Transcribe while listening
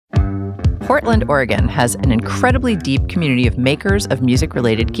Portland, Oregon has an incredibly deep community of makers of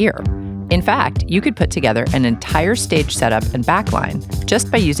music-related gear. In fact, you could put together an entire stage setup and backline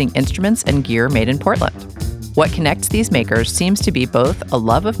just by using instruments and gear made in Portland. What connects these makers seems to be both a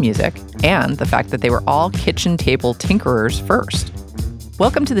love of music and the fact that they were all kitchen table tinkerers first.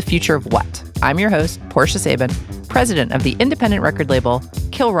 Welcome to The Future of What? I'm your host, Portia Sabin, president of the independent record label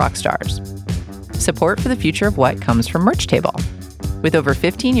Kill Rock Stars. Support for The Future of What comes from Merch Table. With over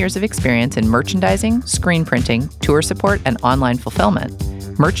 15 years of experience in merchandising, screen printing, tour support, and online fulfillment,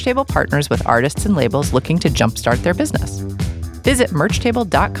 Merch Table partners with artists and labels looking to jumpstart their business. Visit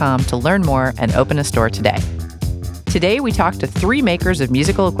merchtable.com to learn more and open a store today. Today, we talk to three makers of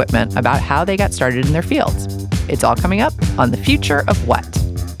musical equipment about how they got started in their fields. It's all coming up on The Future of What?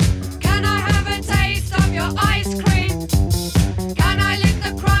 Can I have a taste of your ice cream? Can I lick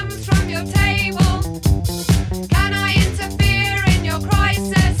the crumbs from your table? Can I interfere in your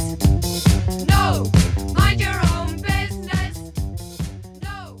crisis? No, mind your own business.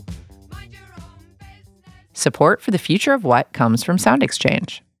 No, mind your own business. Support for The Future of What comes from Sound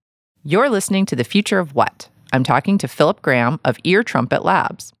Exchange. You're listening to The Future of What? I'm talking to Philip Graham of Trumpet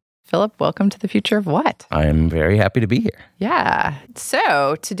Labs. Philip, welcome to The Future of What? I'm very happy to be here. Yeah.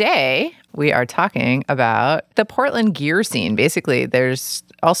 So today we are talking about the Portland gear scene. Basically, there's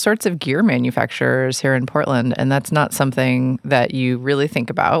all sorts of gear manufacturers here in Portland, and that's not something that you really think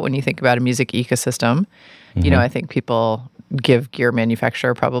about when you think about a music ecosystem. Mm-hmm. You know, I think people give gear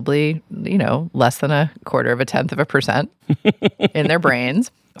manufacturer probably, less than 0.25% in their brains.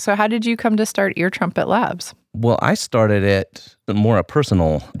 So how did you come to start Trumpet Labs? Well, I started it more a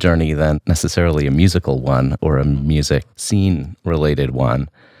personal journey than necessarily a musical one or a music scene related one.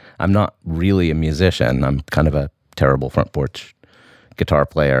 I'm not really a musician. I'm kind of a terrible front porch guitar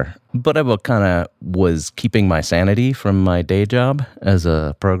player. But I kind of was keeping my sanity from my day job as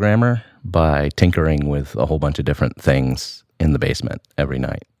a programmer by tinkering with a whole bunch of different things in the basement every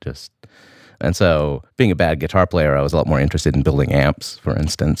night. And so being a bad guitar player, I was a lot more interested in building amps, for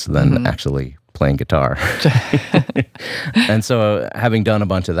instance, than actually playing guitar. And so having done a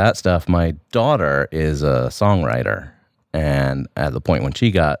bunch of that stuff, my daughter is a songwriter. And at the point when she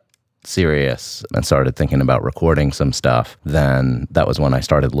got serious and started thinking about recording some stuff, then that was when I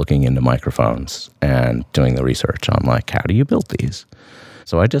started looking into microphones and doing the research on how do you build these?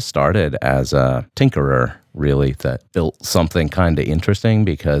 So I just started as a tinkerer, really, that built something kind of interesting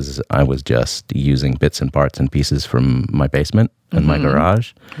because I was just using bits and parts and pieces from my basement and my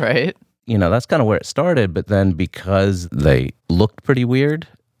garage. Right. That's kind of where it started. But then because they looked pretty weird,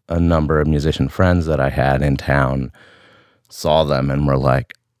 a number of musician friends that I had in town saw them and were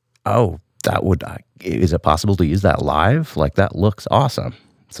like, oh, is it possible to use that live? That looks awesome.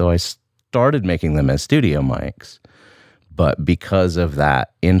 So I started making them as studio mics. But because of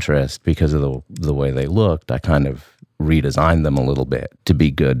that interest, because of the way they looked, I kind of redesigned them a little bit to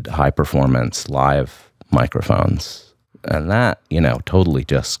be good high-performance live microphones. And that, totally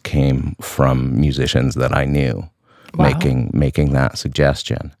just came from musicians that I knew. Wow. making that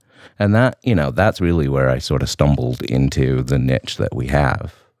suggestion. And that, that's really where I sort of stumbled into the niche that we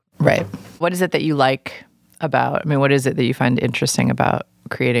have. Right. What is it that you like about, what is it that you find interesting about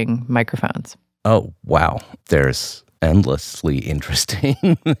creating microphones? Oh, wow. There's endlessly interesting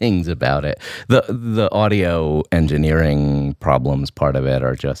things about it. The audio engineering problems part of it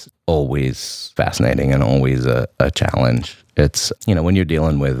are just always fascinating and always a challenge. It's, when you're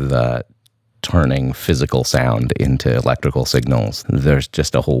dealing with turning physical sound into electrical signals, there's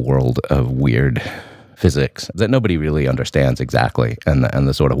just a whole world of weird physics that nobody really understands exactly. And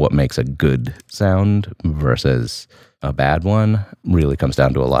the sort of what makes a good sound versus a bad one really comes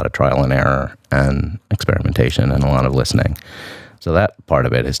down to a lot of trial and error and experimentation and a lot of listening. So that part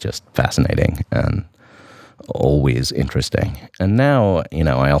of it is just fascinating and always interesting. And now,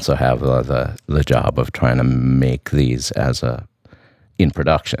 I also have the job of trying to make these in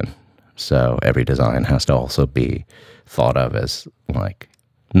production. So every design has to also be thought of as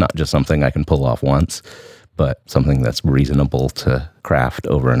not just something I can pull off once, but something that's reasonable to craft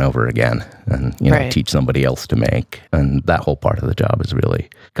over and over again and, right. Teach somebody else to make. And that whole part of the job is really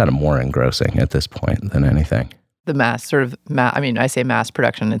kind of more engrossing at this point than anything. The I say mass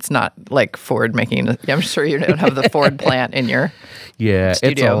production. It's not like Ford making, I'm sure you don't have the Ford plant in your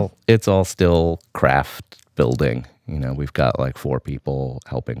studio. It's all still craft building. We've got 4 people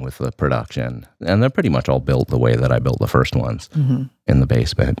helping with the production, and they're pretty much all built the way that I built the first ones in the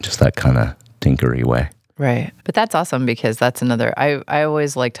basement, just that kind of tinkery way. Right. But that's awesome because that's another, I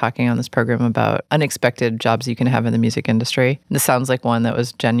always like talking on this program about unexpected jobs you can have in the music industry. This sounds like one that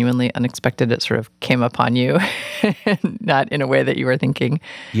was genuinely unexpected. It sort of came upon you, not in a way that you were thinking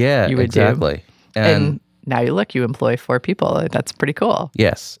you would exactly. do. And now you employ 4 people. That's pretty cool.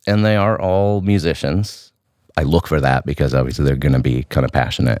 Yes. And they are all musicians. I look for that because obviously they're going to be kind of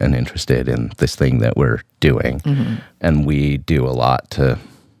passionate and interested in this thing that we're doing. And we do a lot to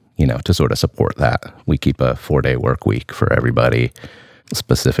sort of support that. We keep a 4-day work week for everybody,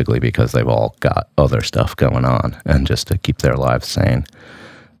 specifically because they've all got other stuff going on and just to keep their lives sane.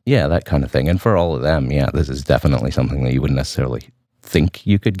 Yeah, that kind of thing. And for all of them, this is definitely something that you wouldn't necessarily think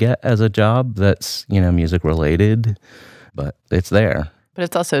you could get as a job that's, music related, but it's there. But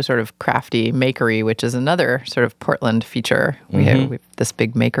it's also sort of crafty, makery, which is another sort of Portland feature. We have this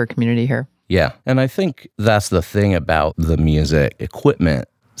big maker community here. Yeah, and I think that's the thing about the music equipment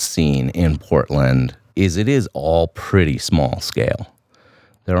scene in Portland is it is all pretty small scale.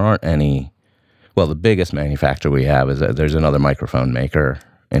 There aren't any, the biggest manufacturer we have is that there's another microphone maker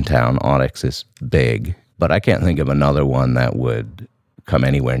in town. Audix is big, but I can't think of another one that would come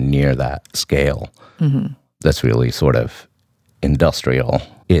anywhere near that scale. That's really sort of industrial.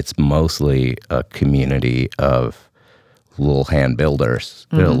 It's mostly a community of little hand builders.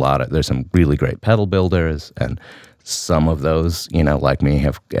 There's some really great pedal builders, and some of those, like me,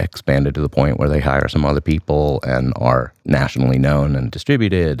 have expanded to the point where they hire some other people and are nationally known and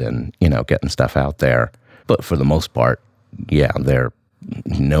distributed and, getting stuff out there. But for the most part, they're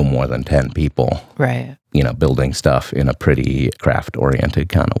no more than 10 people. Right. Building stuff in a pretty craft-oriented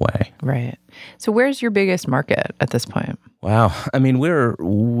kind of way. Right. So where's your biggest market at this point? Wow. I mean, we're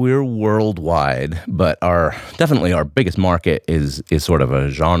worldwide, but definitely our biggest market is sort of a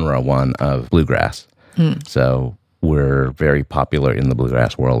genre one of bluegrass. So we're very popular in the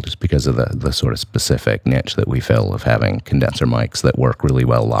bluegrass world just because of the sort of specific niche that we fill of having condenser mics that work really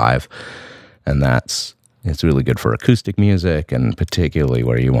well live. And it's really good for acoustic music, and particularly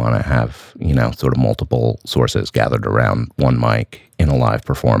where you want to have, sort of multiple sources gathered around one mic in a live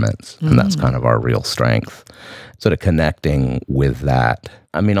performance. And that's kind of our real strength. Sort of connecting with that,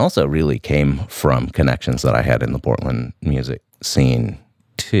 also really came from connections that I had in the Portland music scene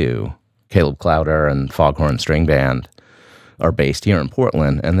too. Caleb Clowder and Foghorn String Band are based here in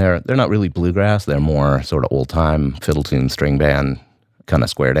Portland, and they're not really bluegrass. They're more sort of old-time fiddle tune string band, kind of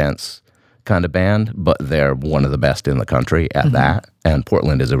square dance kind of band, but they're one of the best in the country at that. And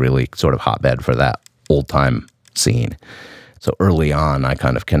Portland is a really sort of hotbed for that old-time scene. So early on, I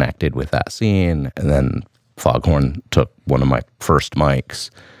kind of connected with that scene, and then Foghorn took one of my first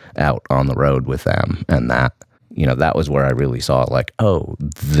mics out on the road with them, and that was where I really saw like,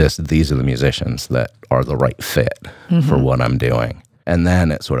 these are the musicians that are the right fit for what I'm doing. And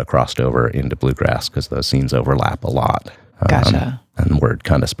then it sort of crossed over into bluegrass because those scenes overlap a lot. Gotcha. And word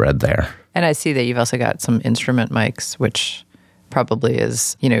kind of spread there. And I see that you've also got some instrument mics, which probably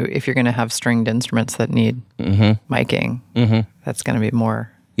is, if you're going to have stringed instruments that need miking, that's going to be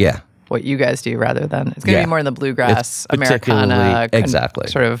more what you guys do rather than, it's going to be more in the bluegrass, Americana, exactly.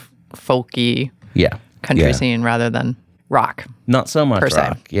 Sort of folky country scene rather than rock. Not so much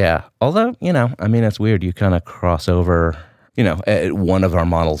rock, yeah. Although, it's weird. You kind of cross over, at one of our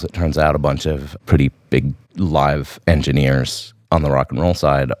models, it turns out a bunch of pretty big live engineers on the rock and roll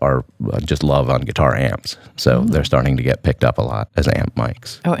side are just love on guitar amps. So they're starting to get picked up a lot as amp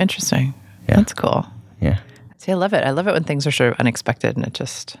mics. Oh, interesting. Yeah. That's cool. Yeah. See, I love it. I love it when things are sort of unexpected and it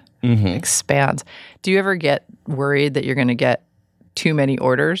just expands. Do you ever get worried that you're going to get too many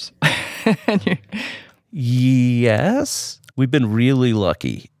orders? Yes. We've been really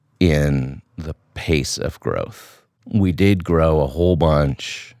lucky in the pace of growth. We did grow a whole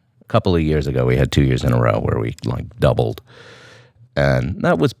bunch. A couple of years ago, we had 2 years in a row where we doubled. And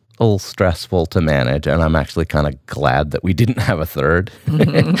that was a little stressful to manage, and I'm actually kind of glad that we didn't have a third.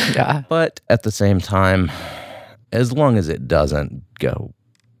 But at the same time, as long as it doesn't go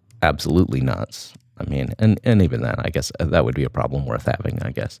absolutely nuts, and even then, I guess that would be a problem worth having,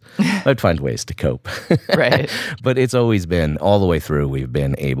 I guess. I'd find ways to cope. Right. But it's always been, all the way through, we've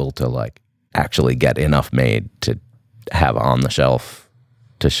been able to actually get enough made to have on the shelf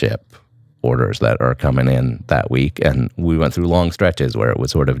to ship orders that are coming in that week. And we went through long stretches where it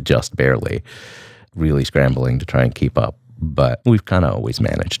was sort of just barely really scrambling to try and keep up. But we've kind of always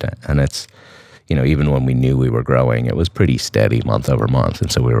managed it. And it's, even when we knew we were growing, it was pretty steady month over month.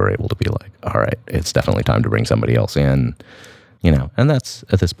 And so we were able to be like, all right, it's definitely time to bring somebody else in, and that's,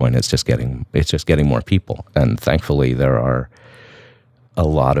 at this point, it's just getting more people. And thankfully there are a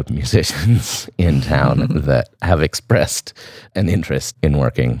lot of musicians in town that have expressed an interest in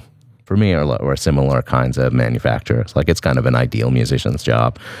working for me or similar kinds of manufacturers. Like, it's kind of an ideal musician's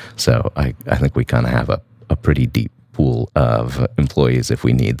job. So I think we kind of have a pretty deep pool of employees if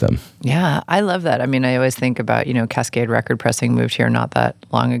we need them. Yeah, I love that. I mean, I always think about, Cascade Record Pressing moved here not that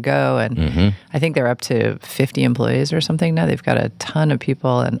long ago, and I think they're up to 50 employees or something now. They've got a ton of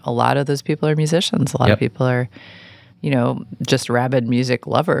people, and a lot of those people are musicians. A lot of people are, just rabid music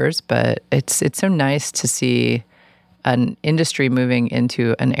lovers, but it's so nice to see an industry moving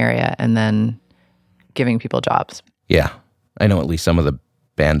into an area and then giving people jobs. Yeah. I know at least some of the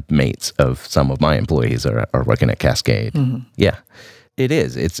bandmates of some of my employees are working at Cascade. Yeah, it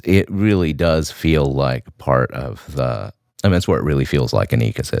is. It really does feel like part of it's where it really feels like an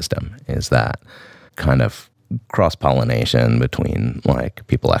ecosystem, is that kind of cross-pollination between like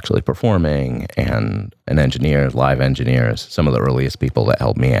people actually performing and engineers, live engineers. Some of the earliest people that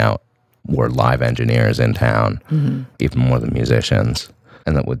helped me out were live engineers in town, even more than musicians,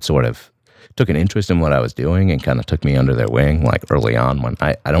 and that would sort of took an interest in what I was doing and kind of took me under their wing, like early on, when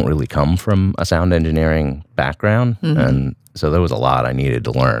I don't really come from a sound engineering background. And so there was a lot I needed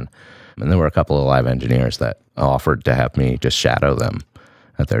to learn. And there were a couple of live engineers that offered to have me just shadow them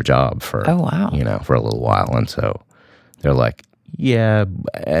at their job for, for a little while. And so they're like, yeah,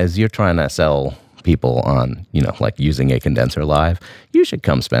 as you're trying to sell people on, like using a condenser live, you should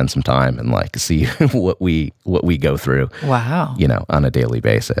come spend some time and like see what we go through. Wow. On a daily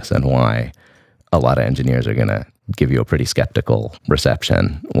basis, and why a lot of engineers are going to give you a pretty skeptical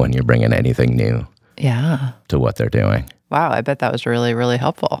reception when you're bringing anything new to what they're doing. Wow, I bet that was really, really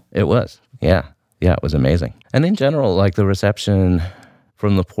helpful. It was. Yeah. Yeah, it was amazing. And in general, like the reception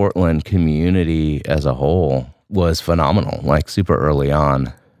from the Portland community as a whole was phenomenal, like super early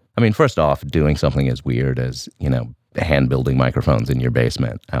on. I mean, first off, doing something as weird as, hand building microphones in your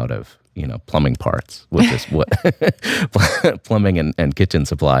basement out of, plumbing parts, which is what plumbing and kitchen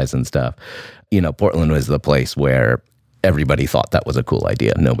supplies and stuff. Portland was the place where everybody thought that was a cool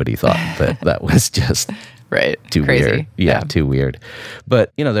idea. Nobody thought that was just too crazy. Weird. Yeah, too weird.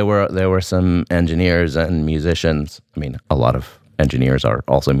 But, there were some engineers and musicians. I mean, a lot of engineers are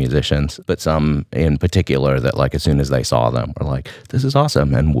also musicians, but some in particular that like as soon as they saw them were like, this is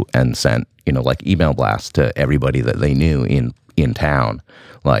awesome, and sent like email blasts to everybody that they knew in town,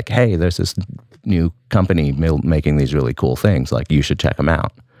 like, hey, there's this new company making these really cool things, like you should check them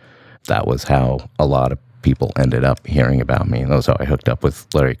out. That was how a lot of people ended up hearing about me. That was how I hooked up with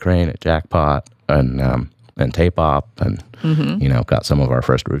Larry Crane at Jackpot and Tape Op, and got some of our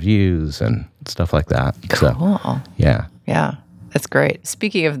first reviews and stuff like that. Cool. So, yeah. That's great.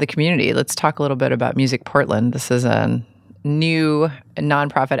 Speaking of the community, let's talk a little bit about Music Portland. This is a new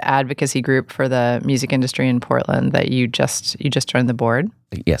nonprofit advocacy group for the music industry in Portland that you just joined the board.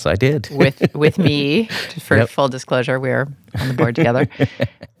 Yes, I did. with me. For full disclosure, we're on the board together.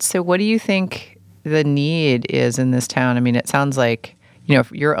 So what do you think the need is in this town? I mean, it sounds like,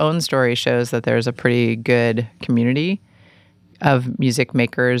 your own story shows that there's a pretty good community of music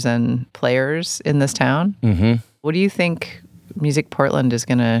makers and players in this town. What do you think Music Portland is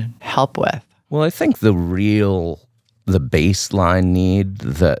going to help with? Well, I think the baseline need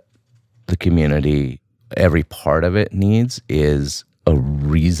that the community, every part of it needs, is a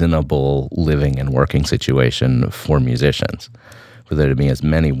reasonable living and working situation for musicians, for there to be as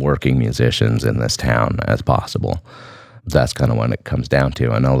many working musicians in this town as possible. That's kind of what it comes down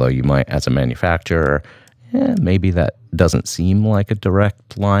to. And although you might, as a manufacturer, maybe that doesn't seem like a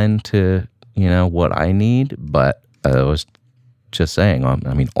direct line to, what I need, but I was just saying,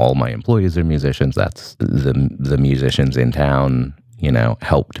 I mean, all my employees are musicians. That's the musicians in town,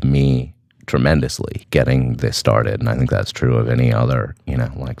 helped me tremendously getting this started. And I think that's true of any other,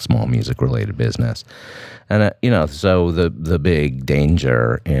 like small music related business. And, so the big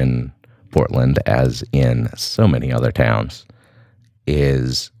danger in Portland, as in so many other towns,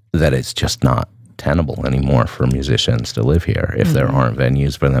 is that it's just not tenable anymore for musicians to live here if there aren't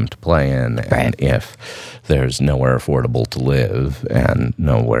venues for them to play in, and if there's nowhere affordable to live and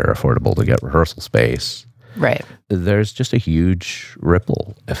nowhere affordable to get rehearsal space. There's just a huge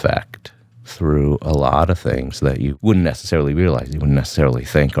ripple effect through a lot of things that you wouldn't necessarily realize. You wouldn't necessarily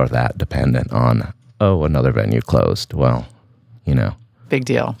think are that dependent on, another venue closed. Well, Big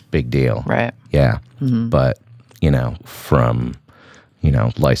deal. Right. Yeah. But, from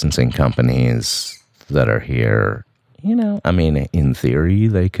licensing companies that are here, I mean, in theory,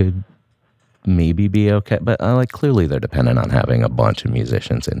 they could maybe be okay, but clearly they're dependent on having a bunch of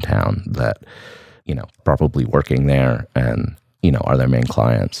musicians in town that, probably working there and, are their main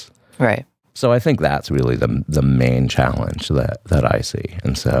clients. Right. So I think that's really the main challenge that I see.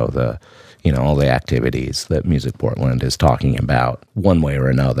 And so all the activities that Music Portland is talking about, one way or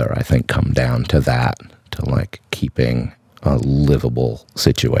another, I think come down to that, to like keeping a livable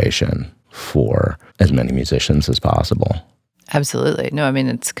situation for as many musicians as possible. Absolutely. No, I mean,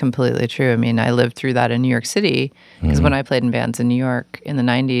 it's completely true. I mean, I lived through that in New York City because when I played in bands in New York in the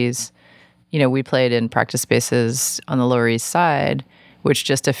 90s, we played in practice spaces on the Lower East Side, which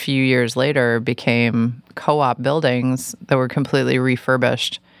just a few years later became co-op buildings that were completely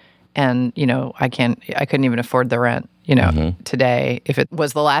refurbished. And, I couldn't even afford the rent, today if it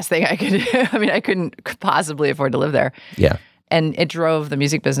was the last thing I could do. I mean, I couldn't possibly afford to live there. Yeah. And it drove the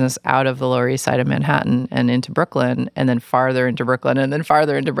music business out of the Lower East Side of Manhattan and into Brooklyn, and then farther into Brooklyn, and then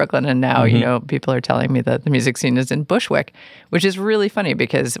farther into Brooklyn. And now, people are telling me that the music scene is in Bushwick, which is really funny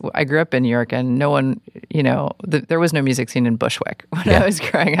because I grew up in New York and no one, there was no music scene in Bushwick when I was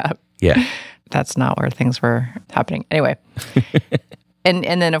growing up. Yeah. That's not where things were happening. Anyway. And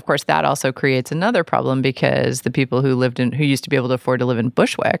then, of course, that also creates another problem because the people who used to be able to afford to live in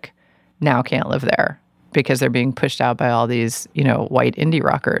Bushwick now can't live there, because they're being pushed out by all these, white indie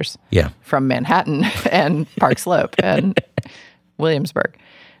rockers from Manhattan and Park Slope and Williamsburg.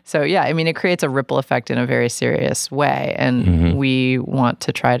 So, yeah, I mean, it creates a ripple effect in a very serious way. And we want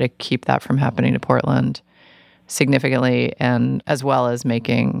to try to keep that from happening to Portland significantly, and as well as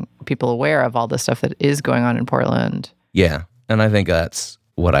making people aware of all the stuff that is going on in Portland. Yeah. And I think that's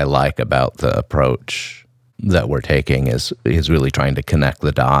what I like about the approach that we're taking is really trying to connect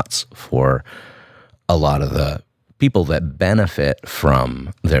the dots for a lot of the people that benefit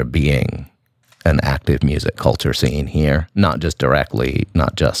from there being an active music culture scene here, not just directly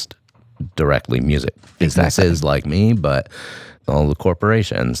music businesses like me, but all the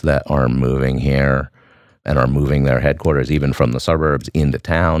corporations that are moving here and are moving their headquarters even from the suburbs into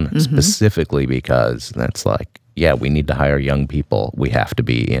town, specifically because that's like, yeah, we need to hire young people. We have to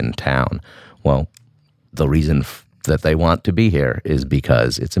be in town. Well, the reason that they want to be here is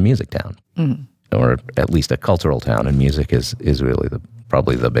because it's a music town. Or at least a cultural town, and music is really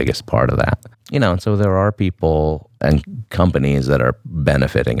probably the biggest part of that. And so there are people and companies that are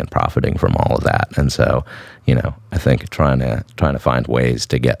benefiting and profiting from all of that. And so, I think trying to find ways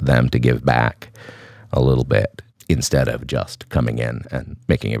to get them to give back a little bit instead of just coming in and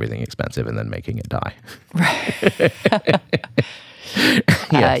making everything expensive and then making it die. Right.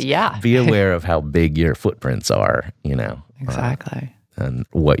 Yes. Yeah. Be aware of how big your footprints are, Exactly. And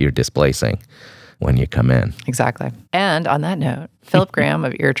what you're displacing when you come in. Exactly. And on that note, Philip Graham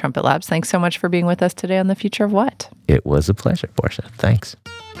of Ear Trumpet Labs, thanks so much for being with us today on The Future of What? It was a pleasure, Portia. Thanks.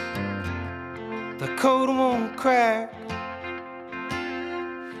 The code won't crack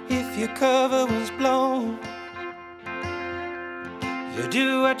if your cover was blown. You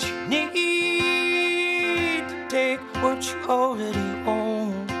do what you need to take what you already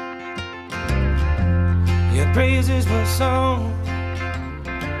own. Your praises were sung,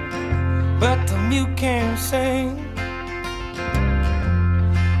 but the mute can't sing.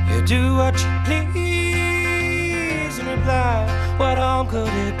 You do what you please and reply, what harm could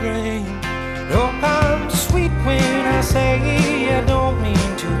it bring? Oh, I'm sweet when I say I don't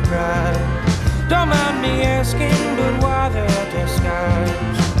mean to cry. Don't mind me asking, but why the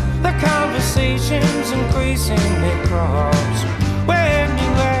disguise? The conversation's increasingly cross. When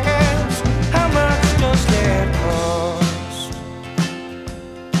you ask, how much does that cost?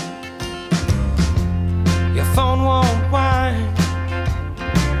 Your phone won't whine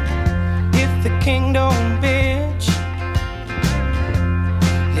if the king don't bitch.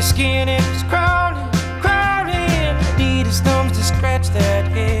 Your skin is crawling, need his thumbs to scratch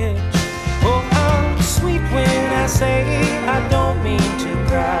that itch. Oh, I'm sweet when I say I don't mean to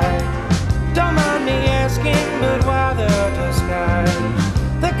cry. Don't mind me asking, but why the disguise?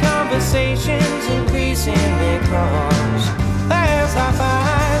 The conversation's increasingly cross as I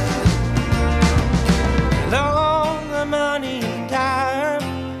find long the money and time,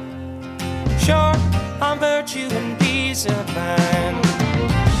 short on virtue and peace of mind.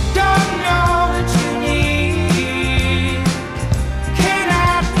 Don't know what you need,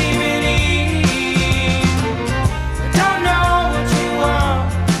 cannot be relieved. Don't know what you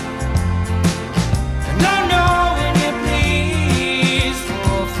want, and don't know when you please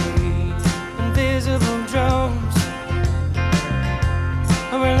for free. Invisible drums,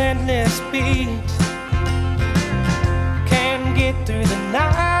 a relentless beat, can't get through the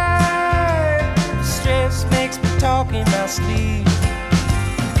night. The stress makes me talk in my sleep.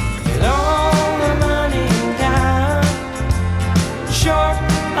 All the money and time, short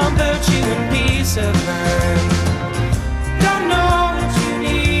on virtue and peace of mind. Don't know what you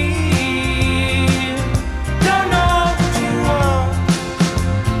need, don't know what you want,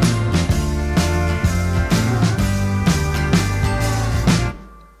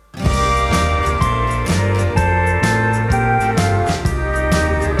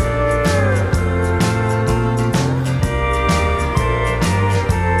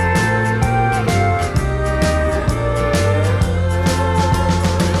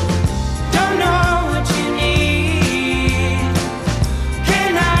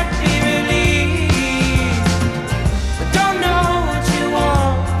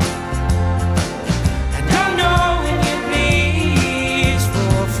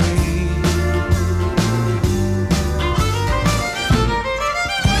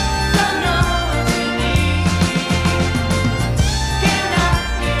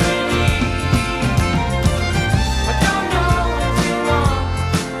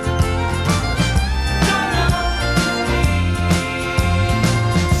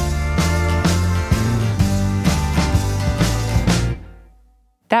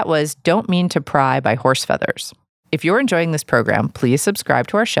 That was Don't Mean to Pry by Horse Feathers. If you're enjoying this program, please subscribe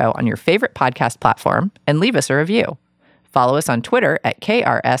to our show on your favorite podcast platform and leave us a review. Follow us on Twitter at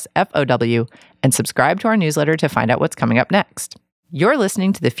KRSFOW and subscribe to our newsletter to find out what's coming up next. You're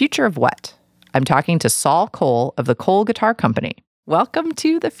listening to The Future of What? I'm talking to Saul Koll of the Koll Guitar Company. Welcome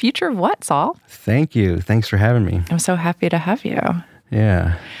to The Future of What, Saul? Thank you. Thanks for having me. I'm so happy to have you.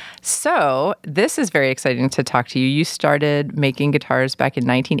 Yeah. So this is very exciting to talk to you. You started making guitars back in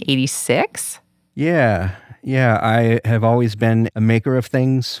 1986? Yeah. I have always been a maker of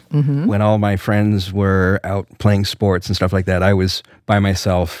things. When all my friends were out playing sports and stuff like that, I was by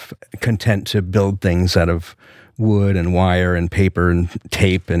myself, content to build things out of wood and wire and paper and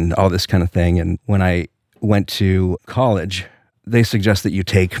tape and all this kind of thing. And when I went to college, they suggest that you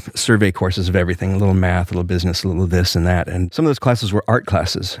take survey courses of everything, a little math, a little business, a little this and that. And some of those classes were art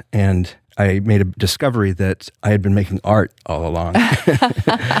classes. And I made a discovery that I had been making art all along.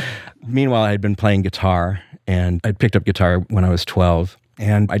 Meanwhile, I had been playing guitar, and I'd picked up guitar when I was 12.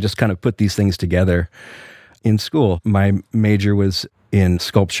 And I just kind of put these things together in school. My major was in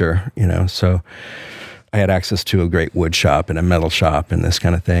sculpture, so I had access to a great wood shop and a metal shop and this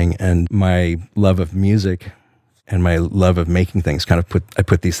kind of thing. And my love of music and my love of making things I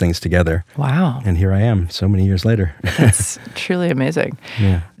put these things together. Wow. And here I am so many years later. That's truly amazing.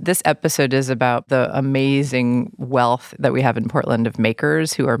 Yeah. This episode is about the amazing wealth that we have in Portland of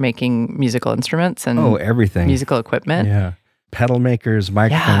makers who are making musical instruments and everything. musical equipment. Yeah. Pedal makers,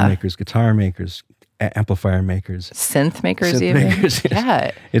 microphone makers, guitar makers, amplifier makers. Synth makers Synth even. makers.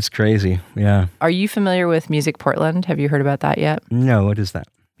 Yeah. It's crazy. Yeah. Are you familiar with Music Portland? Have you heard about that yet? No, what is that?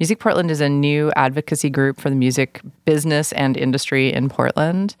 Music Portland is a new advocacy group for the music business and industry in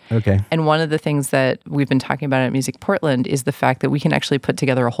Portland. Okay. And one of the things that we've been talking about at Music Portland is the fact that we can actually put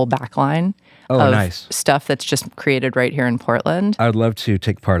together a whole backline of nice. stuff that's just created right here in Portland. I would love to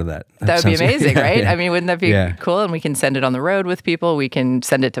take part of that. That would be sounds- amazing, Yeah, right? yeah. I mean, wouldn't that be Yeah. cool? And we can send it on the road with people. We can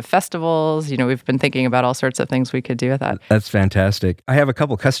send it to festivals. We've been thinking about all sorts of things we could do with that. That's fantastic. I have a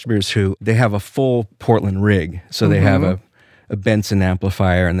couple customers who, they have a full Portland rig. So they have a Benson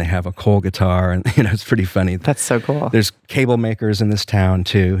amplifier and they have a Koll guitar, and it's pretty funny. That's so cool. There's cable makers in this town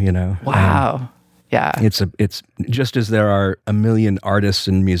too, Wow. Yeah. It's just as there are a million artists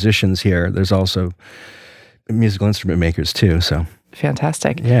and musicians here, there's also musical instrument makers too. So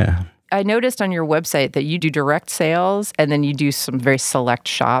Fantastic. yeah. I noticed on your website that you do direct sales and then you do some very select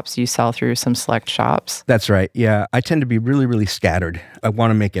shops. You sell through some select shops. That's right. Yeah. I tend to be really, really scattered. I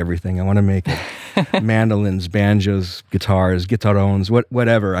want to make everything. I want to make mandolins, banjos, guitars, guitarons,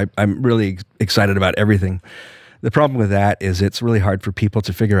 whatever. I'm really excited about everything. The problem with that is it's really hard for people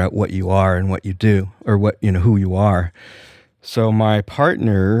to figure out what you are and what you do, or who you are. So my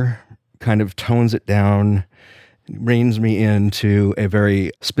partner kind of tones it down, reins me into a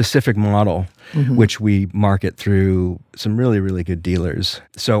very specific model, which we market through some really, really good dealers.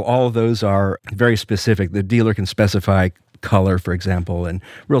 So all of those are very specific. The dealer can specify color, for example, and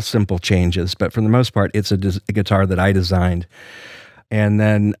real simple changes. But for the most part, it's a guitar that I designed. And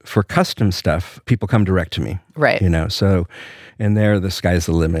then for custom stuff, people come direct to me. Right. So, and there, the sky's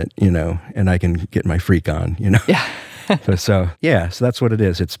the limit, and I can get my freak on, Yeah. So that's what it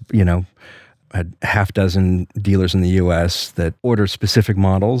is. It's, a half dozen dealers in the U.S. that order specific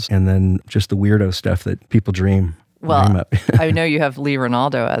models, and then just the weirdo stuff that people dream up. I know you have Lee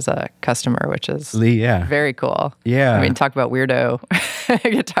Ronaldo as a customer, which is Lee, yeah. very cool. Yeah. I mean, talk about weirdo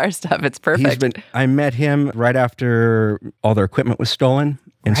guitar stuff. It's perfect. I met him right after all their equipment was stolen.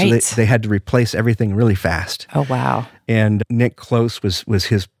 And Right. so they had to replace everything really fast. Oh, wow. And Nick Close was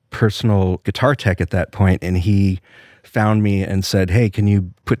his personal guitar tech at that point, and he found me and said, "Hey, can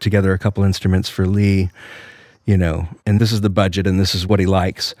you put together a couple instruments for Lee? And this is the budget, and this is what he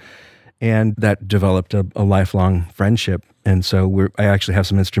likes." And that developed a lifelong friendship. And so I actually have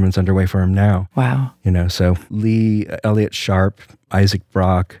some instruments underway for him now. Wow. So Lee, Elliot Sharp, Isaac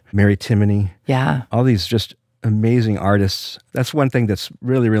Brock, Mary Timoney, Yeah. all these just amazing artists. That's one thing that's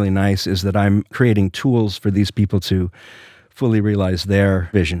really, really nice, is that I'm creating tools for these people to fully realize their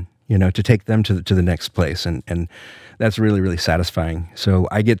vision, to take them to the next place. And that's really, really satisfying. So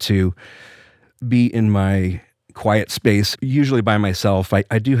I get to be in my quiet space, usually by myself. I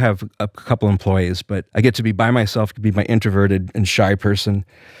do have a couple employees, but I get to be by myself, to be my introverted and shy person,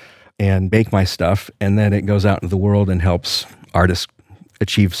 and make my stuff. And then it goes out into the world and helps artists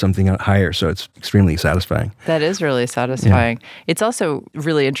achieve something higher. So it's extremely satisfying. That is really satisfying. It's also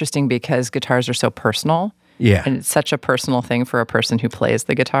really interesting because guitars are so personal. Yeah. And it's such a personal thing for a person who plays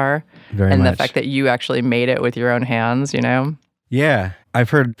the guitar. Very and much. the fact that you actually made it with your own hands, Yeah. I've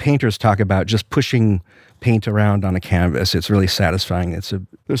heard painters talk about just pushing paint around on a canvas. It's really satisfying.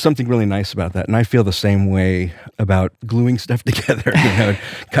 There's something really nice about that. And I feel the same way about gluing stuff together,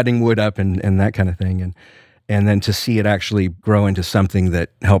 cutting wood up and that kind of thing. And then to see it actually grow into something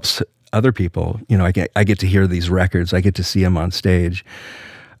that helps other people, I get to hear these records. I get to see them on stage.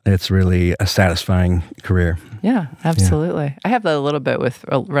 It's really a satisfying career. Yeah, absolutely. Yeah. I have that a little bit with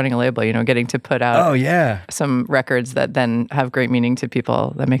running a label, getting to put out some records that then have great meaning to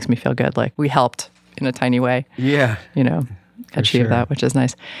people. That makes me feel good. Like we helped in a tiny way. Yeah. Achieve that, which is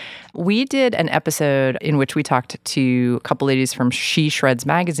nice. We did an episode in which we talked to a couple ladies from She Shreds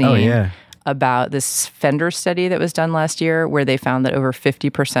magazine. Oh, yeah. About this Fender study that was done last year where they found that over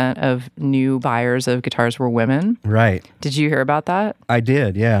 50% of new buyers of guitars were women. Right. Did you hear about that? I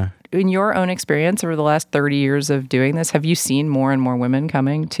did, yeah. In your own experience over the last 30 years of doing this, have you seen more and more women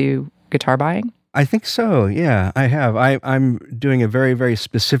coming to guitar buying? I think so, yeah, I have. I'm doing a very, very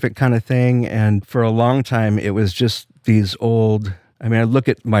specific kind of thing, and for a long time it was just these old... I look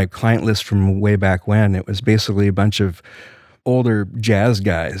at my client list from way back when. It was basically a bunch of older jazz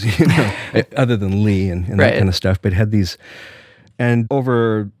guys, other than Lee and that kind of stuff, but had these, and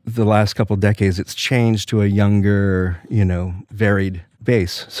over the last couple of decades, it's changed to a younger, varied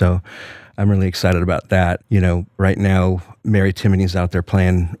base. So I'm really excited about that. Right now, Mary Timony's out there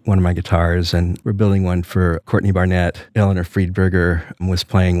playing one of my guitars, and we're building one for Courtney Barnett. Eleanor Friedberger was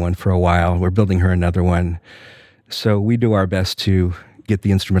playing one for a while. We're building her another one. So we do our best to get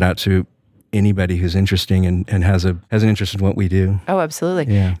the instrument out to anybody who's interesting and has an interest in what we do. Oh,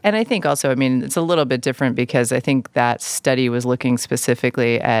 absolutely. Yeah. And I think also, it's a little bit different because I think that study was looking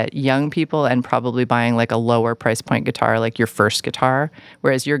specifically at young people and probably buying like a lower price point guitar, like your first guitar,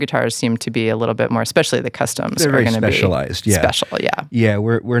 whereas your guitars seem to be a little bit more, especially the customs. They're very specialized, yeah. Special, yeah. Yeah,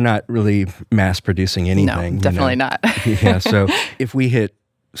 we're not really mass producing anything. No, definitely not. Yeah, so if we hit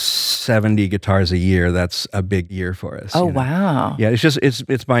 70 guitars a year, that's a big year for us. Oh, wow. Yeah,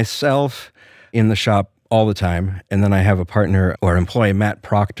 it's myself in the shop all the time. And then I have a partner or employee, Matt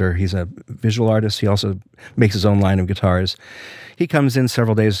Proctor. He's a visual artist. He also makes his own line of guitars. He comes in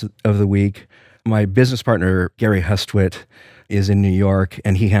several days of the week. My business partner, Gary Hustwit, is in New York,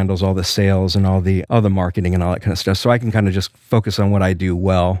 and he handles all the sales and all the marketing and all that kind of stuff. So I can kind of just focus on what I do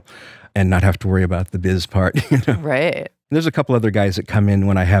well and not have to worry about the biz part. Right. There's a couple other guys that come in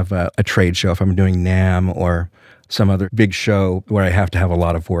when I have a trade show, if I'm doing NAMM or some other big show where I have to have a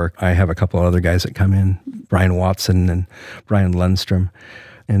lot of work. I have a couple other guys that come in, Brian Watson and Brian Lundstrom.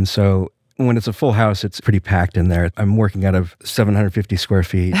 And so when it's a full house, it's pretty packed in there. I'm working out of 750 square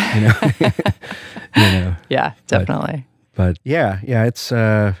feet, Yeah, definitely. But yeah, it's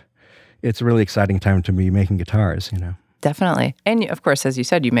a really exciting time to be making guitars, Definitely. And of course, as you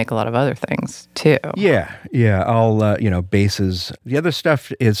said, you make a lot of other things too. Yeah. I'll, basses. The other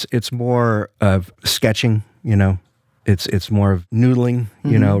stuff it's more of sketching, It's more of noodling,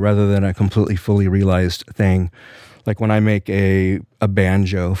 rather than a completely fully realized thing. Like when I make a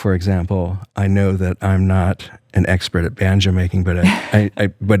banjo, for example, I know that I'm not an expert at banjo making, but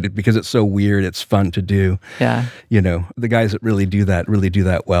but because it's so weird, it's fun to do. Yeah. The guys that really do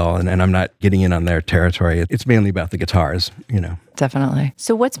that well, and I'm not getting in on their territory. It's mainly about the guitars, Definitely.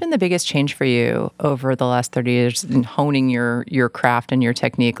 So what's been the biggest change for you over the last 30 years in honing your craft and your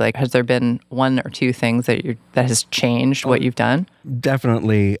technique? Like, has there been one or two things that has changed what you've done?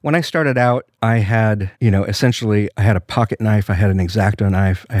 Definitely. When I started out, I had, essentially I had a pocket knife, I had an X-Acto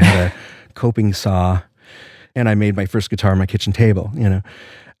knife, I had a coping saw, and I made my first guitar on my kitchen table,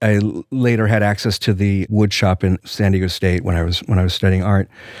 I later had access to the wood shop in San Diego State when I was studying art.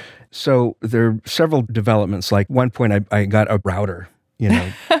 So there are several developments. Like one point I got a router,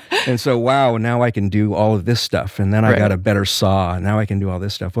 and so, wow, now I can do all of this stuff. And then I got a better saw, and now I can do all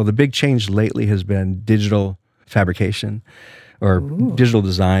this stuff. Well, the big change lately has been digital fabrication or digital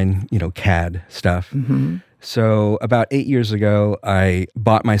design, CAD stuff. Mm-hmm. So about 8 years ago, I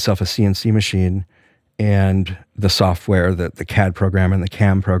bought myself a CNC machine and the software, the CAD program and the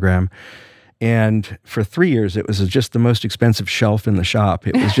CAM program. And for 3 years, it was just the most expensive shelf in the shop.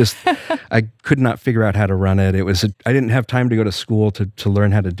 It was just, I could not figure out how to run it. I didn't have time to go to school to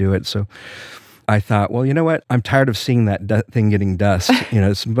learn how to do it. So I thought, well, you know what? I'm tired of seeing that thing getting dust.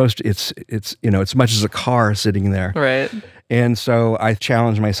 It's much as a car sitting there. Right. And so I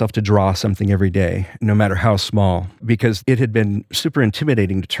challenged myself to draw something every day, no matter how small, because it had been super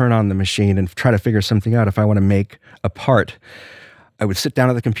intimidating to turn on the machine and try to figure something out. If I want to make a part, I would sit down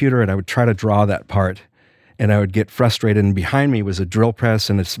at the computer and I would try to draw that part, and I would get frustrated. And behind me was a drill press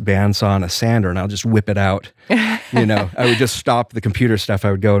and a bandsaw and a sander, and I'll just whip it out. I would just stop the computer stuff.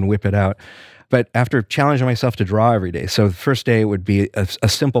 I would go and whip it out. But after challenging myself to draw every day, so the first day it would be a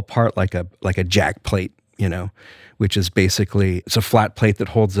simple part like a jack plate, which is basically, it's a flat plate that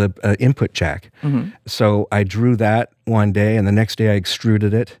holds a input jack. So I drew that one day, and the next day I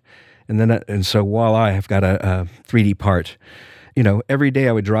extruded it. And so voila, I've got a 3D part. Every day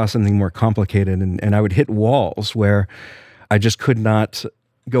I would draw something more complicated, and I would hit walls where I just could not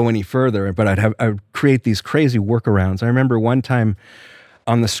go any further, but I would create these crazy workarounds. I remember one time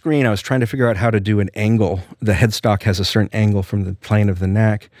on the screen, I was trying to figure out how to do an angle. The headstock has a certain angle from the plane of the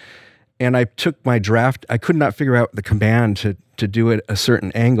neck. And I took my draft, I could not figure out the command to do it a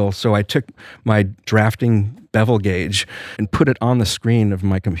certain angle. So I took my drafting bevel gauge and put it on the screen of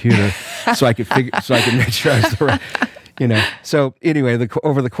my computer so I could make sure I was the right, So anyway,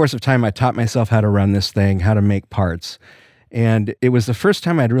 over the course of time, I taught myself how to run this thing, how to make parts. And it was the first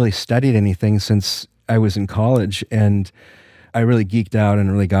time I'd really studied anything since I was in college. And I really geeked out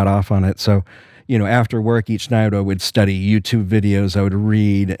and really got off on it. So, after work each night, I would study YouTube videos, I would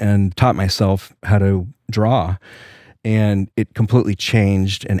read, and taught myself how to draw. And it completely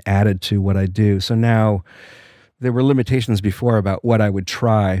changed and added to what I do. So now there were limitations before about what I would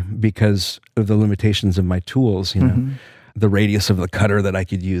try because of the limitations of my tools, the radius of the cutter that I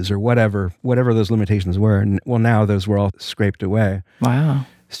could use or whatever those limitations were. And well, now those were all scraped away. Wow.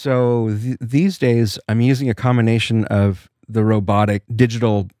 So these days I'm using a combination of the robotic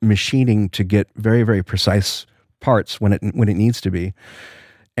digital machining to get very, very precise parts when it needs to be.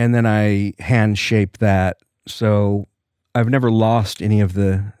 And then I hand shape that. So I've never lost any of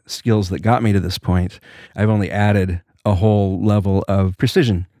the skills that got me to this point. I've only added a whole level of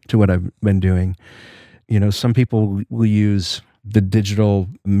precision to what I've been doing. Some people will use the digital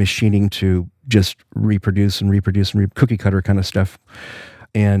machining to just reproduce cookie cutter kind of stuff.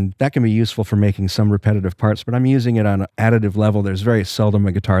 And that can be useful for making some repetitive parts, but I'm using it on an additive level. There's very seldom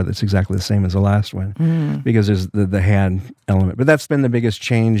a guitar that's exactly the same as the last one because there's the hand element. But that's been the biggest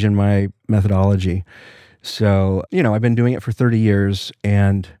change in my methodology. So, I've been doing it for 30 years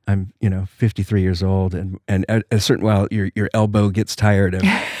and I'm, 53 years old and at a certain, your elbow gets tired of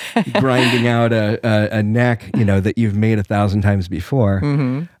grinding out a neck, that you've made 1,000 times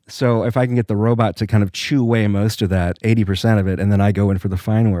before. So if I can get the robot to kind of chew away most of that, 80% of it, and then I go in for the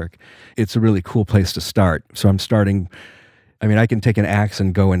fine work, it's a really cool place to start. So I can take an axe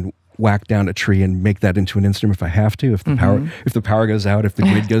and go and whack down a tree and make that into an instrument if I have to, if the power goes out, if the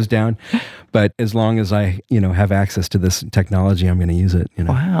grid goes down. But as long as I, have access to this technology, I'm going to use it.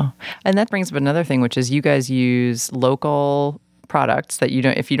 Wow. And that brings up another thing, which is you guys use local products that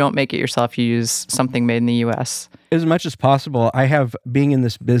if you don't make it yourself, you use something made in the U.S. As much as possible. Being in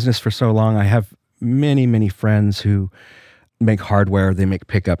this business for so long, I have many, many friends who make hardware, they make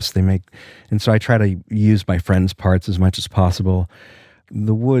pickups, and so I try to use my friends' parts as much as possible.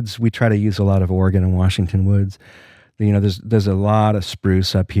 The woods, we try to use a lot of Oregon and Washington woods. There's a lot of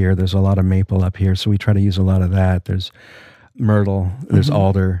spruce up here. There's a lot of maple up here, so we try to use a lot of that. There's myrtle, there's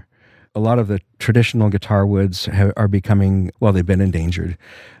alder. A lot of the traditional guitar woods are becoming, they've been endangered.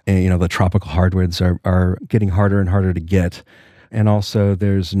 And, the tropical hardwoods are getting harder and harder to get. And also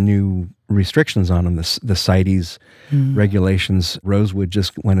there's new restrictions on them. The CITES regulations, rosewood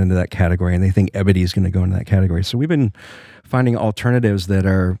just went into that category, and they think ebony is going to go into that category. So we've been finding alternatives that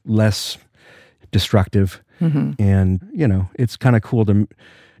are less destructive. And, it's kind of cool to...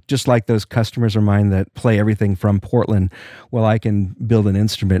 Just like those customers of mine that play everything from Portland, I can build an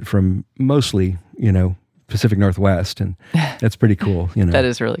instrument from mostly, Pacific Northwest, and that's pretty cool. That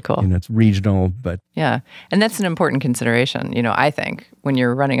is really cool. It's regional, but yeah, and that's an important consideration. I think when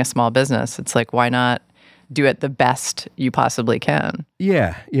you're running a small business, it's like, why not do it the best you possibly can?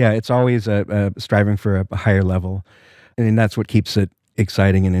 Yeah. It's always a striving for a higher level, and that's what keeps it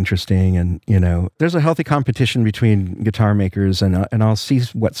exciting and interesting. And there's a healthy competition between guitar makers, and I'll see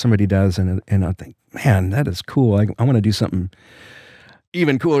what somebody does and I'll think, man, that is cool. I want to do something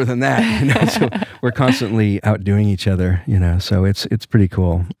even cooler than that. So we're constantly outdoing each other, so it's pretty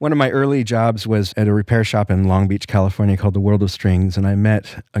cool. One of my early jobs was at a repair shop in Long Beach, California called The World of Strings, and I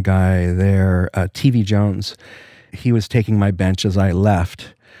met a guy there, TV Jones. He was taking my bench as I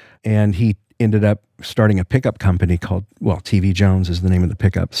left, and he ended up starting a pickup company called, TV Jones is the name of the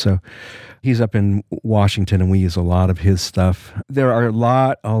pickup. So he's up in Washington, and we use a lot of his stuff. There are a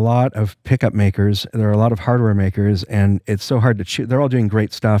lot of pickup makers. There are a lot of hardware makers, and it's so hard to choose. They're all doing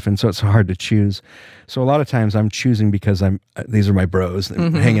great stuff, and so it's so hard to choose. So a lot of times I'm choosing because these are my bros,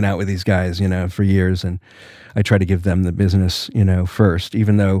 hanging out with these guys, for years, and I try to give them the business, first,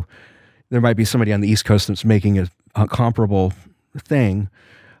 even though there might be somebody on the East Coast that's making a comparable thing.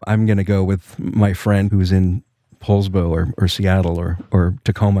 I'm going to go with my friend who's in Poulsbo or Seattle or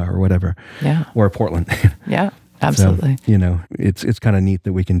Tacoma or whatever. Yeah. Or Portland. Yeah, absolutely. So, it's kind of neat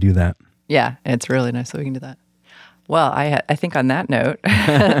that we can do that. Yeah, it's really nice that we can do that. Well, I think on that note,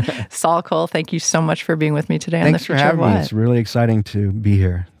 Saul, Koll, thank you so much for being with me today on Thanks The for Future of having me. What. It's really exciting to be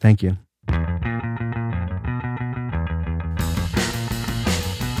here. Thank you. Get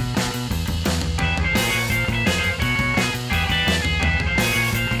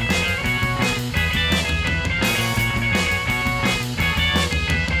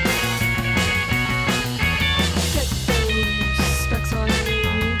those specs on me.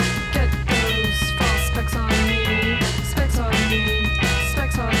 Get those false specs on me. Specs on me.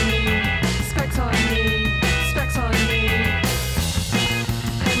 Specs on me. Specs on me. Specs on me.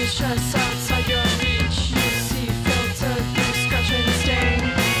 Any stress outside your reach, you see filter through scratch and stain.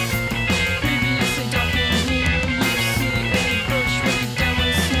 Previously docking you, you see a bush weighed down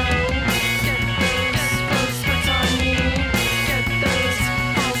with snow. Get those false specs on me. Get those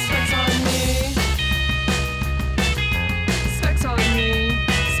false specs on me. Specs on me,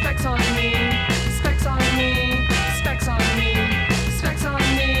 specs on me, specs on me, specs on me, specs on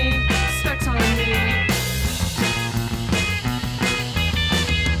me, specs on me.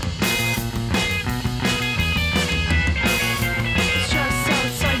 Stress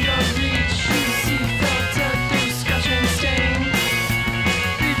outside your reach, you see filter through scratch and stain.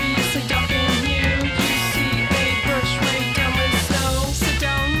 Previously docking you, you see a bush weighed down with snow. Sit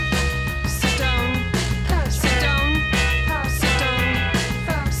down, sit down, sit down, sit down, sit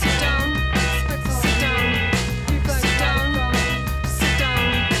down, sit down, sit down, sit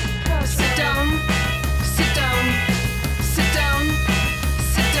down, sit down, sit down, sit down,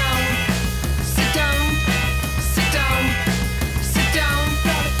 sit down, sit down, sit down, sit down,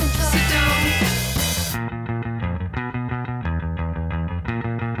 sit down.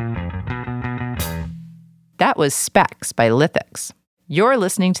 That was Specs by Lithics. You're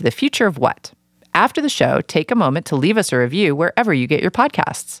listening to The Future of What. After the show, take a moment to leave us a review wherever you get your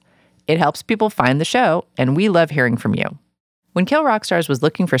podcasts. It helps people find the show, and we love hearing from you. When Kill Rockstars was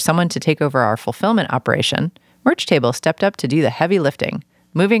looking for someone to take over our fulfillment operation, Merch Table stepped up to do the heavy lifting,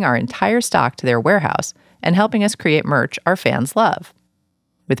 moving our entire stock to their warehouse and helping us create merch our fans love.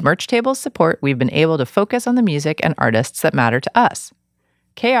 With Merch Table's support, we've been able to focus on the music and artists that matter to us.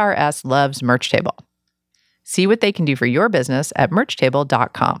 KRS loves Merch Table. See what they can do for your business at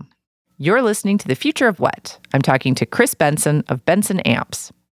merchtable.com. You're listening to The Future of What. I'm talking to Chris Benson of Benson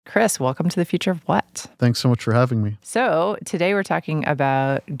Amps. Chris, welcome to The Future of What. Thanks so much for having me. So today we're talking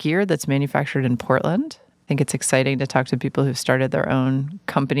about gear that's manufactured in Portland. I think it's exciting to talk to people who've started their own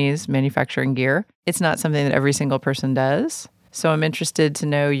companies manufacturing gear. It's not something that every single person does. So I'm interested to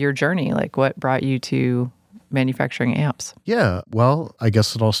know your journey, like what brought you to manufacturing amps. Yeah, well, I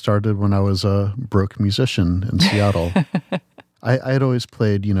guess it all started when I was a broke musician in Seattle. I had always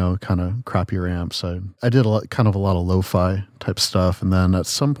played, kind of crappier amps. I did a lot of lo-fi type stuff. And then at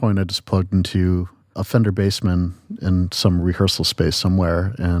some point I just plugged into a Fender Bassman in some rehearsal space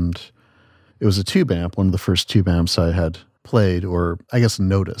somewhere. And it was a tube amp, one of the first tube amps I had played, or I guess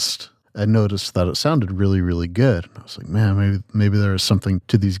noticed. I noticed that it sounded really, really good. And I was like, man, maybe there's something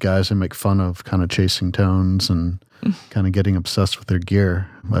to these guys who make fun of kind of chasing tones and kind of getting obsessed with their gear.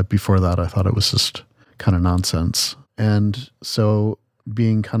 But before that, I thought it was just kind of nonsense. And so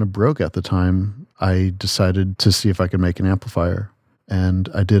being kind of broke at the time, I decided to see if I could make an amplifier. And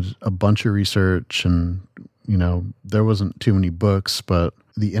I did a bunch of research and, there wasn't too many books, but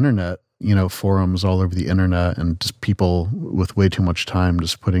the internet, forums all over the internet and just people with way too much time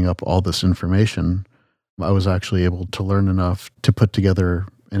just putting up all this information, I was actually able to learn enough to put together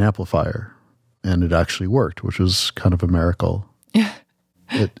an amplifier. And it actually worked, which was kind of a miracle. Yeah.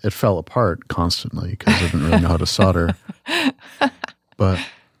 It fell apart constantly because I didn't really know how to solder. But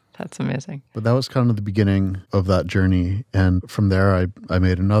That's amazing. But that was kind of the beginning of that journey. And from there, I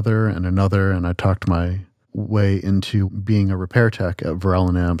made another, and I talked my way into being a repair tech at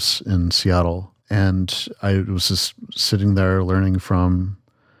Varellin Amps in Seattle. And I was just sitting there learning from,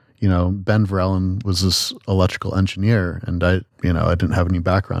 Ben Varellin was this electrical engineer, and I didn't have any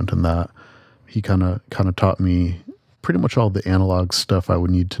background in that. He kind of taught me pretty much all the analog stuff I would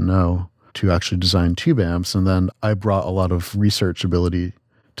need to know to actually design tube amps. And then I brought a lot of research ability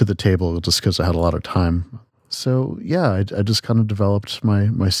to the table just because I had a lot of time. So yeah, I just kind of developed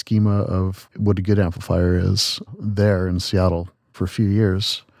my schema of what a good amplifier is there in Seattle for a few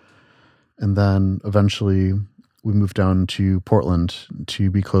years. And then eventually we moved down to Portland to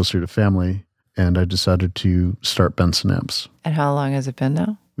be closer to family. And I decided to start Benson Amps. And how long has it been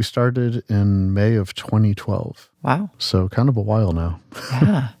now? We started in May of 2012. Wow. So kind of a while now.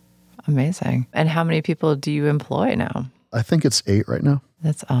 Yeah. Amazing. And how many people do you employ now? I think it's 8 right now.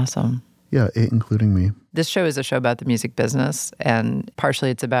 That's awesome. Yeah, 8 including me. This show is a show about the music business, and partially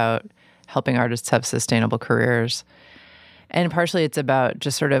it's about helping artists have sustainable careers. And partially it's about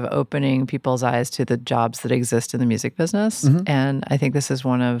just sort of opening people's eyes to the jobs that exist in the music business. And I think this is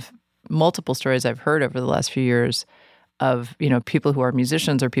one of multiple stories I've heard over the last few years of, people who are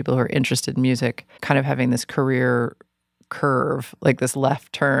musicians or people who are interested in music kind of having this career curve, like this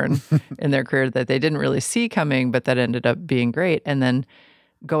left turn in their career that they didn't really see coming, but that ended up being great. And then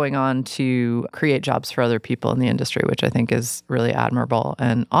going on to create jobs for other people in the industry, which I think is really admirable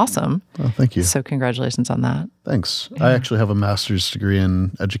and awesome. Oh, thank you. So congratulations on that. Thanks. I actually have a master's degree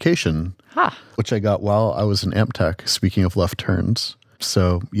in education, which I got while I was in amp tech, speaking of left turns.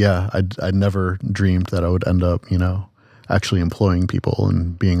 So yeah, I never dreamed that I would end up, actually employing people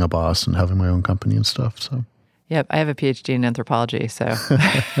and being a boss and having my own company and stuff. So yep, I have a PhD in anthropology, so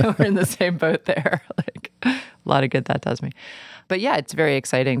we're in the same boat there. Like a lot of good that does me. But yeah, it's very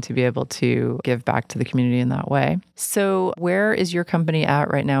exciting to be able to give back to the community in that way. So where is your company at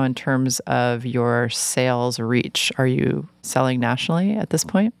right now in terms of your sales reach? Are you selling nationally at this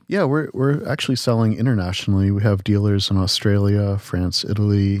point? yeah, we're actually selling internationally. We have dealers in Australia, France,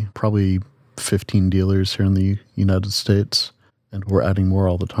 Italy, probably 15 dealers here in the United States. And we're adding more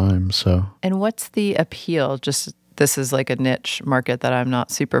all the time. So, and what's the appeal? Just this is like a niche market that I'm not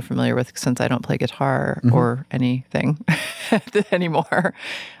super familiar with since I don't play guitar or anything anymore.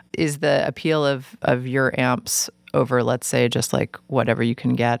 Is the appeal of your amps over, let's say, just like whatever you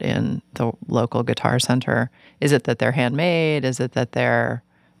can get in the local guitar center? Is it that they're handmade? Is it that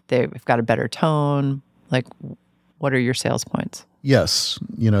they've got a better tone? Like, what are your sales points? yes,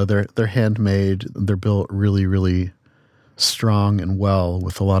 they're handmade. They're built really, really strong and well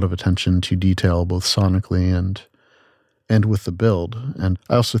with a lot of attention to detail, both sonically and with the build. And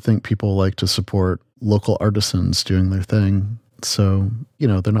I also think people like to support local artisans doing their thing. So,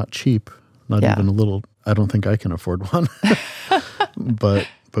 they're not cheap, not even a little. I don't think I can afford one, but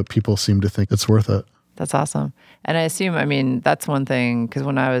people seem to think it's worth it. That's awesome. And I assume, that's one thing, because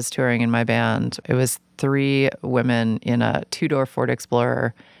when I was touring in my band, it was 3 women in a 2-door Ford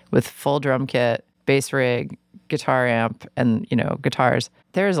Explorer with full drum kit, bass rig, guitar amp, and, guitars.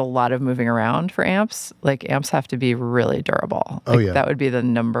 There's a lot of moving around for amps. Like, amps have to be really durable. Like, that would be the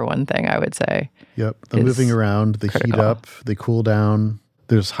number one thing I would say. Yep. The moving around, they heat up, they cool down.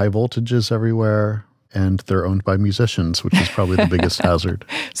 There's high voltages everywhere, and they're owned by musicians, which is probably the biggest hazard.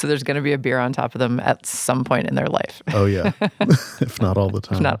 So there's going to be a beer on top of them at some point in their life. Oh, yeah. If not all the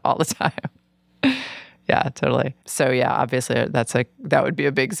time. If not all the time. Yeah, totally. So yeah, obviously that would be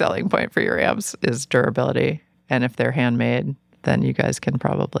a big selling point for your amps is durability. And if they're handmade, then you guys can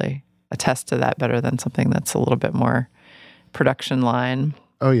probably attest to that better than something that's a little bit more production line.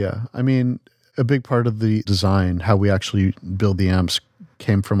 Oh, yeah. A big part of the design, how we actually build the amps,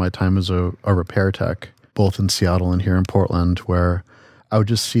 came from my time as a repair tech, both in Seattle and here in Portland, where I would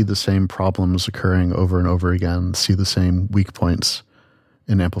just see the same problems occurring over and over again, see the same weak points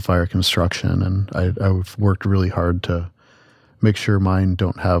in amplifier construction. And I've worked really hard to make sure mine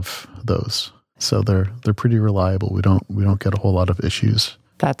don't have those. So they're pretty reliable. We don't get a whole lot of issues.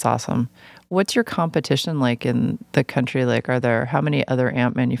 That's awesome. What's your competition like in the country? Like, how many other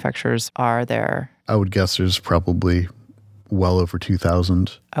amp manufacturers are there? I would guess there's probably well over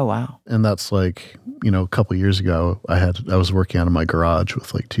 2,000. Oh, wow. And that's like, a couple of years ago, I was working out of my garage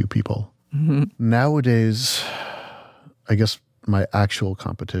with like 2 people. Mm-hmm. Nowadays, I guess my actual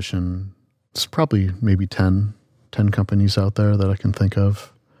competition is probably maybe 10 companies out there that I can think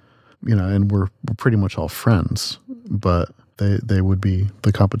of. And we're pretty much all friends, but they would be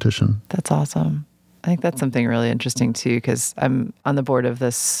the competition. That's awesome. I think that's something really interesting too, because I'm on the board of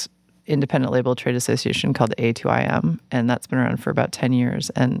this independent label trade association called A2IM, and that's been around for about 10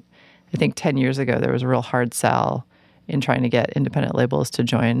 years. And I think 10 years ago, there was a real hard sell in trying to get independent labels to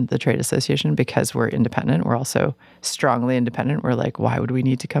join the trade association because we're independent. We're also strongly independent. We're like, why would we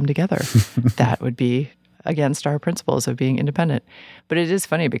need to come together? That would be against our principles of being independent. But it is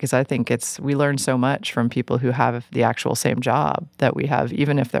funny because I think we learn so much from people who have the actual same job that we have,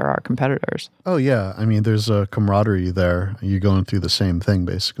 even if they're our competitors. Oh, yeah. There's a camaraderie there. You're going through the same thing,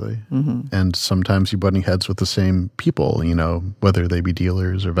 basically. Mm-hmm. And sometimes you're butting heads with the same people, whether they be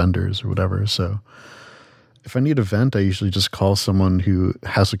dealers or vendors or whatever. So if I need a vent, I usually just call someone who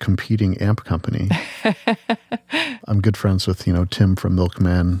has a competing amp company. I'm good friends with, Tim from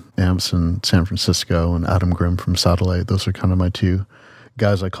Milkman Amps in San Francisco and Adam Grimm from Satellite. Those are kind of my 2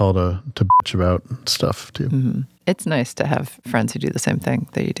 guys I call to bitch about stuff too. Mm-hmm. It's nice to have friends who do the same thing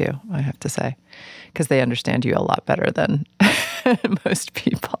that you do, I have to say, because they understand you a lot better than most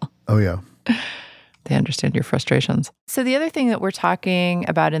people. Oh, yeah. They understand your frustrations. So the other thing that we're talking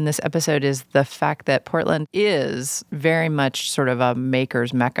about in this episode is the fact that Portland is very much sort of a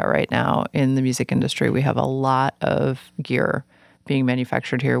maker's mecca right now in the music industry. We have a lot of gear being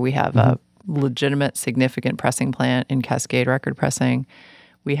manufactured here. We have a legitimate, significant pressing plant in Cascade Record Pressing.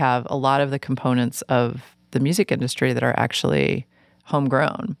 We have a lot of the components of the music industry that are actually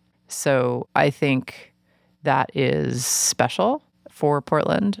homegrown. So I think that is special for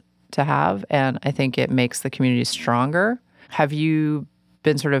Portland to have, and I think it makes the community stronger. Have you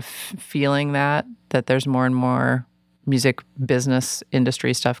been sort of feeling that there's more and more music business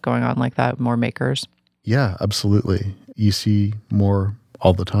industry stuff going on like that, more makers? Yeah, absolutely. You see more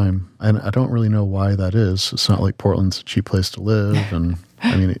all the time. And I don't really know why that is. It's not like Portland's a cheap place to live. And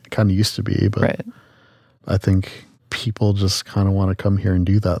I mean, it kind of used to be, but Right. I think people just kind of want to come here and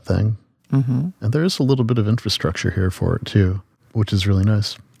do that thing. Mm-hmm. And there is a little bit of infrastructure here for it too, which is really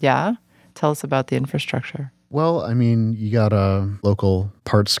nice. Yeah? Tell us about the infrastructure. Well, I mean, you got local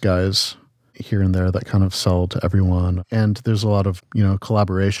parts guys here and there that kind of sell to everyone. And there's a lot of,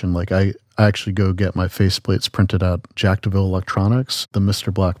 collaboration. Like I actually go get my faceplates printed at Jacksonville Electronics, the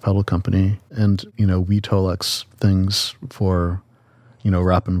Mr. Black pedal company. And, we Tolex things for,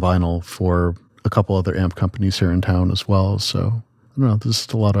 wrap and vinyl for a couple other amp companies here in town as well. So, I don't know, there's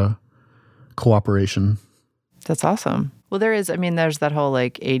just a lot of cooperation. That's awesome. Well, there's that whole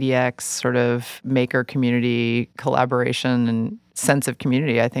like ADX sort of maker community collaboration and sense of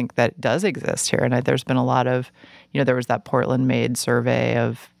community, I think, that does exist here. And there's been a lot of, there was that Portland Made survey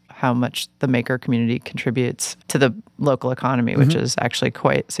of how much the maker community contributes to the local economy, which is actually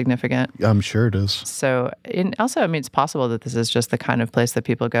quite significant. I'm sure it is. So, and also, it's possible that this is just the kind of place that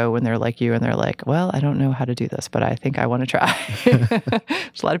people go when they're like you and they're like, well, I don't know how to do this, but I think I want to try.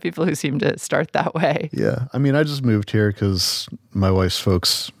 There's a lot of people who seem to start that way. Yeah. I just moved here because my wife's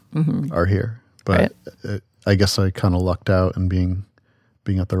folks are here. But I guess I kind of lucked out in being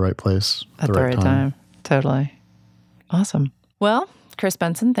at the right place at the right time. Totally. Awesome. Well, Chris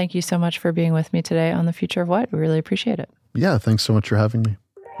Benson, thank you so much for being with me today on The Future of What. We really appreciate it. Yeah, thanks so much for having me.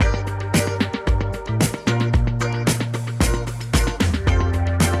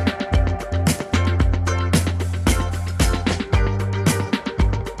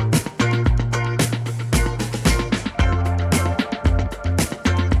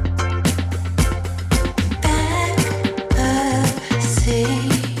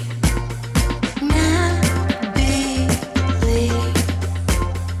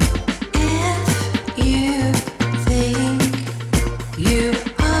 You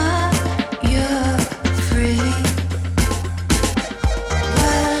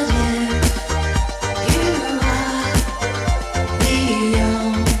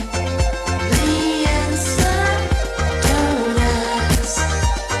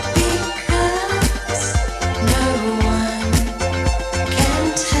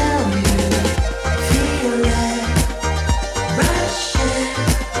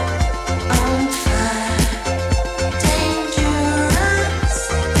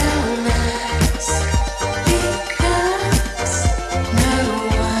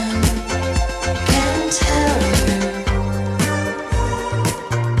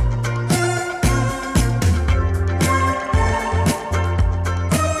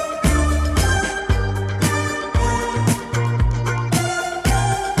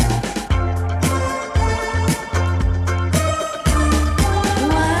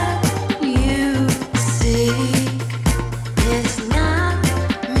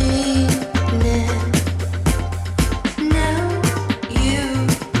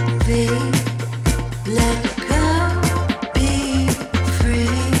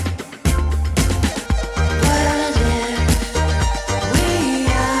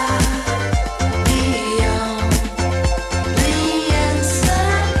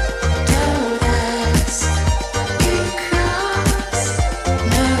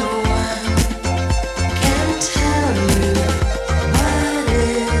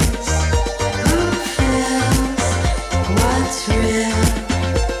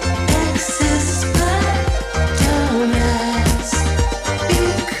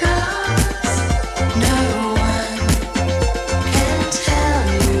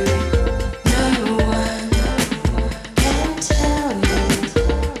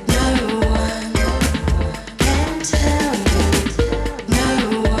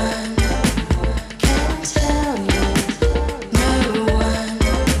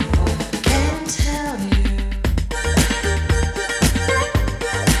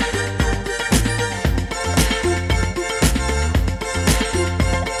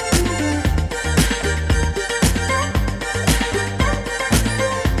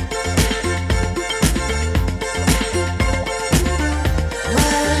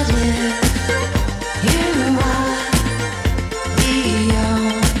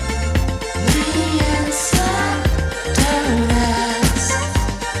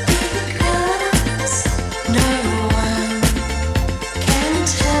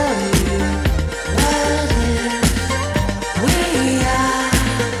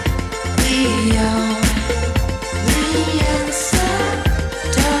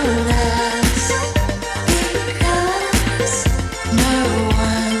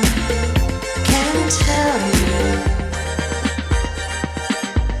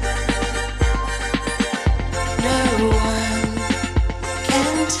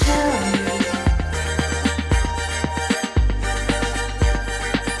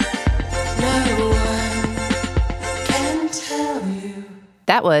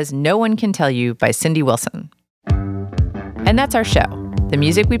That was No One Can Tell You by Cindy Wilson. And that's our show. The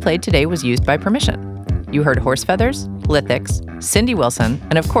music we played today was used by permission. You heard Horse Feathers, Lithics, Cindy Wilson,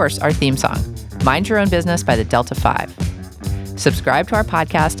 and of course, our theme song, Mind Your Own Business by the Delta 5. Subscribe to our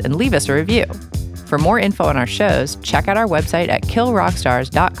podcast and leave us a review. For more info on our shows, check out our website at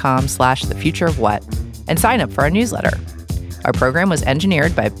killrockstars.com/thefutureofwhat and sign up for our newsletter. Our program was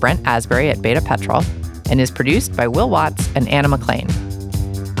engineered by Brent Asbury at Beta Petrol and is produced by Will Watts and Anna McLean.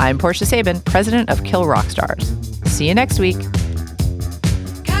 I'm Portia Sabin, president of Kill Rock Stars. See you next week.